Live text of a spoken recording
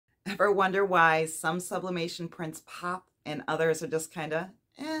Ever wonder why some sublimation prints pop and others are just kind of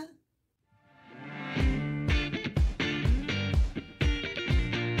eh?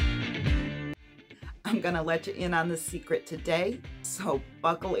 I'm gonna let you in on the secret today, so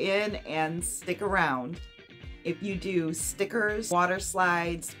buckle in and stick around. If you do stickers, water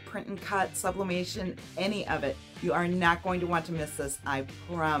slides, print and cut, sublimation, any of it, you are not going to want to miss this, I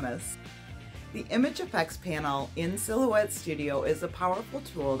promise. The Image Effects panel in Silhouette Studio is a powerful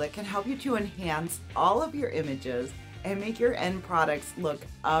tool that can help you to enhance all of your images and make your end products look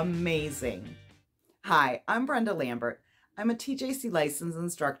amazing. Hi, I'm Brenda Lambert. I'm a TJC licensed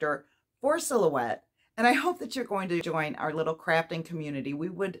instructor for Silhouette, and I hope that you're going to join our little crafting community. We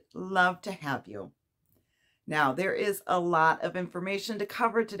would love to have you. Now, there is a lot of information to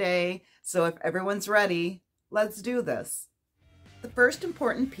cover today, so if everyone's ready, let's do this. The first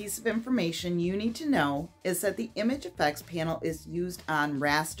important piece of information you need to know is that the Image Effects panel is used on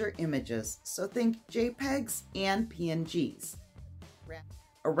raster images, so think JPEGs and PNGs.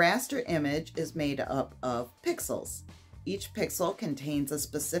 A raster image is made up of pixels. Each pixel contains a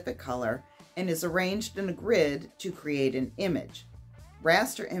specific color and is arranged in a grid to create an image.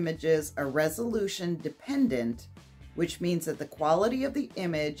 Raster images are resolution dependent, which means that the quality of the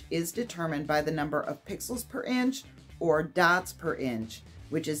image is determined by the number of pixels per inch or dots per inch,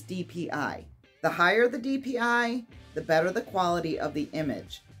 which is DPI. The higher the DPI, the better the quality of the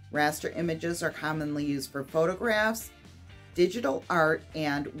image. Raster images are commonly used for photographs, digital art,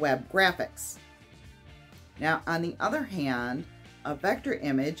 and web graphics. Now, on the other hand, a vector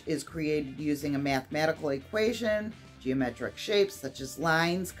image is created using a mathematical equation, geometric shapes such as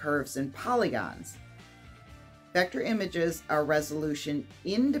lines, curves, and polygons. Vector images are resolution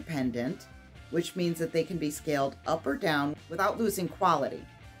independent, which means that they can be scaled up or down without losing quality.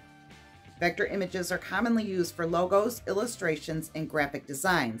 Vector images are commonly used for logos, illustrations, and graphic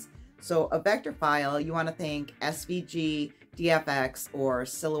designs. So a vector file, you want to think SVG, DFX, or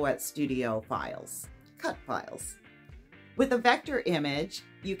Silhouette Studio files, cut files. With a vector image,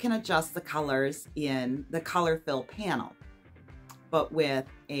 you can adjust the colors in the color fill panel. But with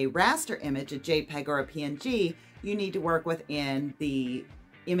a raster image, a JPEG or a PNG, you need to work within the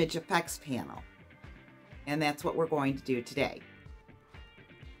Image Effects panel. And that's what we're going to do today.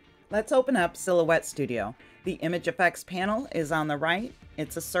 Let's open up Silhouette Studio. The Image Effects panel is on the right.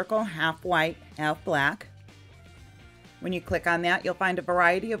 It's a circle, half white, half black. When you click on that, you'll find a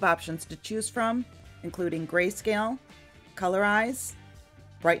variety of options to choose from, including grayscale, colorize,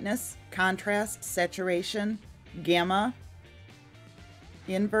 brightness, contrast, saturation, gamma,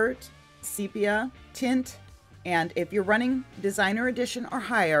 invert, sepia, tint, and if you're running Designer Edition or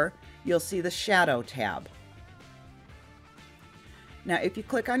higher, you'll see the Shadow tab. Now, if you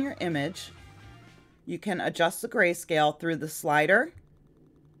click on your image, you can adjust the grayscale through the slider,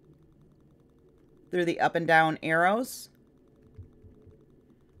 through the up and down arrows,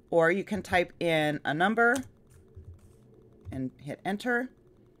 or you can type in a number and hit enter.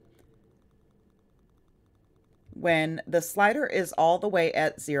 When the slider is all the way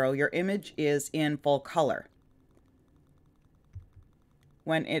at 0, your image is in full color.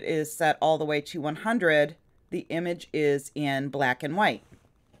 When it is set all the way to 100, the image is in black and white.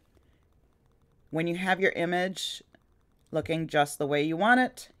 When you have your image looking just the way you want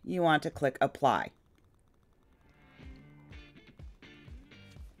it, you want to click apply.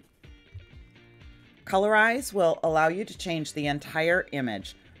 Colorize will allow you to change the entire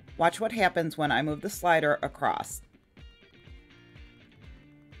image. Watch what happens when I move the slider across.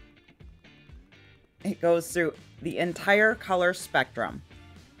 It goes through the entire color spectrum.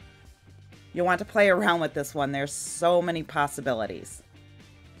 You'll want to play around with this one. There's so many possibilities.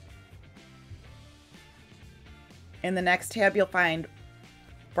 In the next tab, you'll find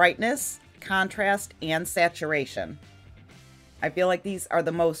brightness, contrast, and saturation. I feel like these are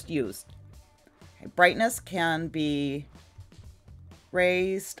the most used. Brightness can be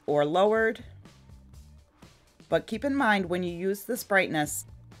raised or lowered, but keep in mind when you use this brightness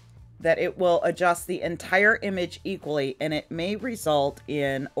that it will adjust the entire image equally and it may result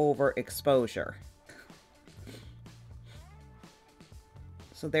in overexposure.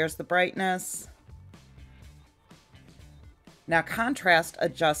 So there's the brightness. Now contrast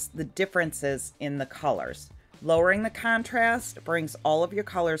adjusts the differences in the colors. Lowering the contrast brings all of your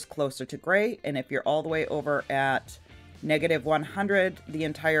colors closer to gray, and if you're all the way over at -100, the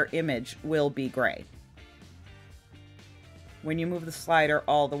entire image will be gray. When you move the slider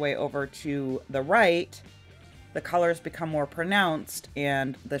all the way over to the right, the colors become more pronounced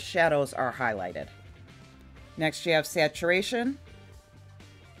and the shadows are highlighted. Next, you have saturation.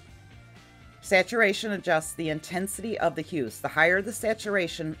 Saturation adjusts the intensity of the hues. The higher the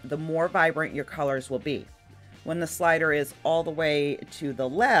saturation, the more vibrant your colors will be. When the slider is all the way to the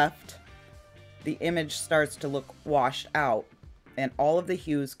left, the image starts to look washed out and all of the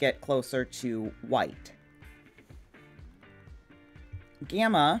hues get closer to white.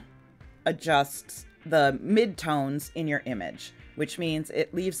 Gamma adjusts the midtones in your image, which means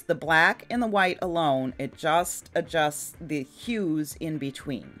it leaves the black and the white alone. It just adjusts the hues in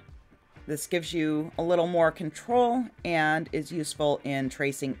between. This gives you a little more control and is useful in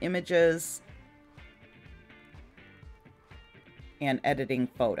tracing images and editing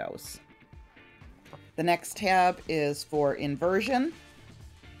photos. The next tab is for inversion.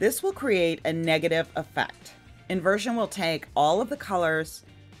 This will create a negative effect. Inversion will take all of the colors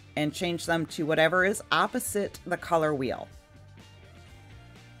and change them to whatever is opposite the color wheel.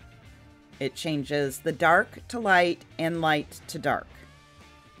 It changes the dark to light and light to dark.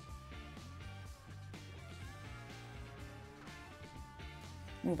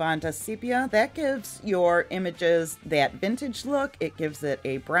 Move on to sepia. That gives your images that vintage look. It gives it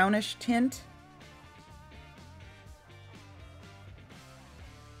a brownish tint.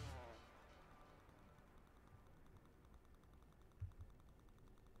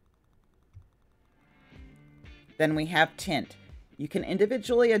 Then we have tint. You can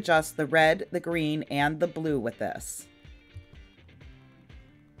individually adjust the red, the green, and the blue with this.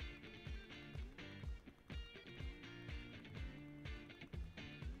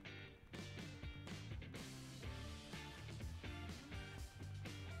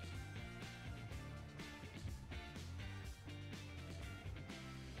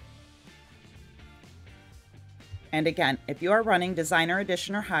 And again, if you are running Designer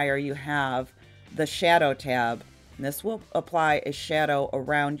Edition or higher, you have the Shadow tab. And this will apply a shadow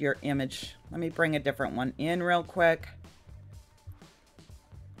around your image. Let me bring a different one in real quick.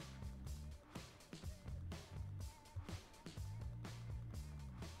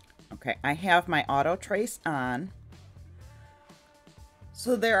 Okay, I have my auto trace on.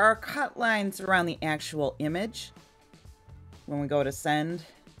 So there are cut lines around the actual image. When we go to send,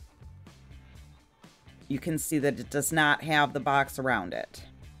 you can see that it does not have the box around it.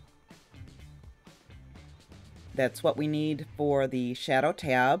 That's what we need for the shadow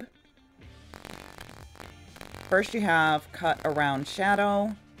tab. First you have cut around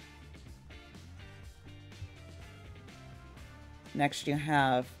shadow. Next you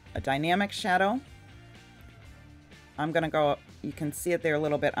have a dynamic shadow. I'm going to go, you can see it there a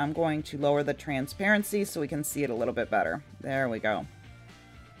little bit. I'm going to lower the transparency so we can see it a little bit better. There we go.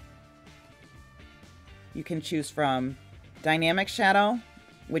 You can choose from dynamic shadow,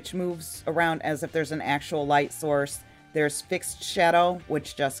 which moves around as if there's an actual light source. There's fixed shadow,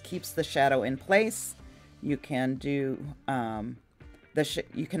 which just keeps the shadow in place. You can do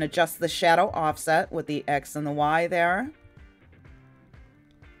you can adjust the shadow offset with the X and the Y there.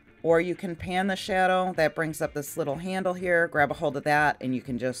 Or you can pan the shadow. That brings up this little handle here. Grab a hold of that and you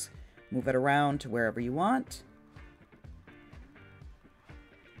can just move it around to wherever you want.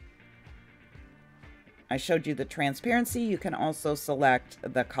 I showed you the transparency. You can also select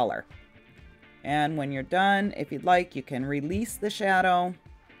the color. And when you're done, if you'd like, you can release the shadow.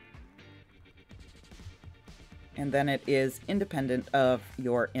 And then it is independent of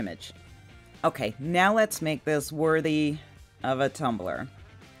your image. Okay, now let's make this worthy of a tumbler.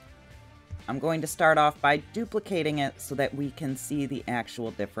 I'm going to start off by duplicating it so that we can see the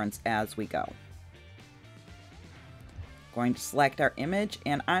actual difference as we go. Going to select our image,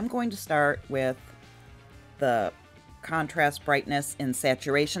 and I'm going to start with the contrast, brightness, and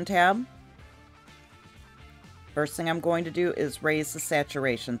saturation tab. First thing I'm going to do is raise the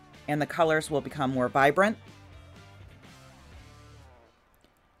saturation, and the colors will become more vibrant.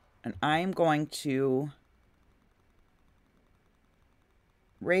 And I'm going to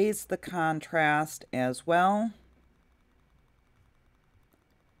raise the contrast as well.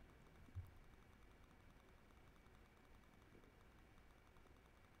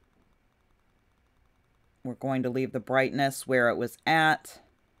 We're going to leave the brightness where it was at.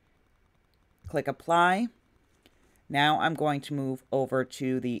 Click apply. Now I'm going to move over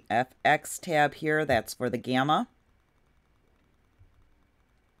to the FX tab here. That's for the gamma.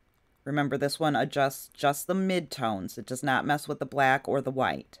 Remember, this one adjusts just the midtones. It does not mess with the black or the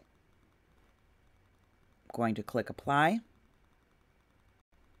white. I'm going to click apply.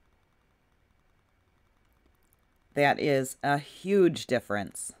 That is a huge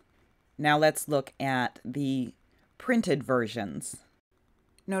difference. Now let's look at the printed versions.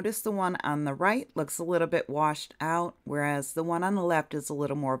 Notice the one on the right looks a little bit washed out, whereas the one on the left is a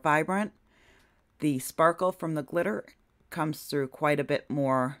little more vibrant. The sparkle from the glitter comes through quite a bit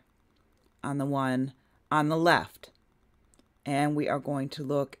more on the one on the left. And we are going to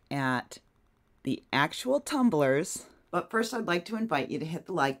look at the actual tumblers. But first, I'd like to invite you to hit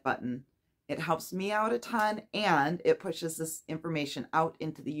the like button. It helps me out a ton, and it pushes this information out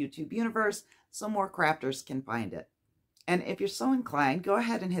into the YouTube universe so more crafters can find it. And if you're so inclined, go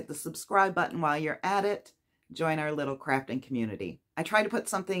ahead and hit the subscribe button while you're at it. Join our little crafting community. I try to put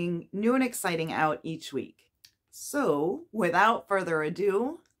something new and exciting out each week. So without further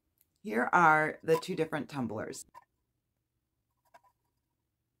ado, here are the two different tumblers.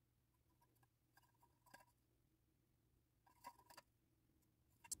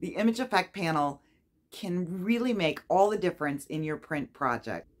 The image effect panel can really make all the difference in your print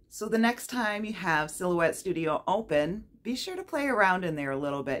project. So the next time you have Silhouette Studio open, be sure to play around in there a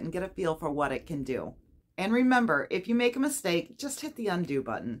little bit and get a feel for what it can do. And remember, if you make a mistake, just hit the undo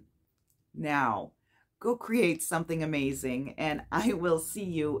button. Now, go create something amazing, and I will see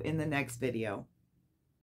you in the next video.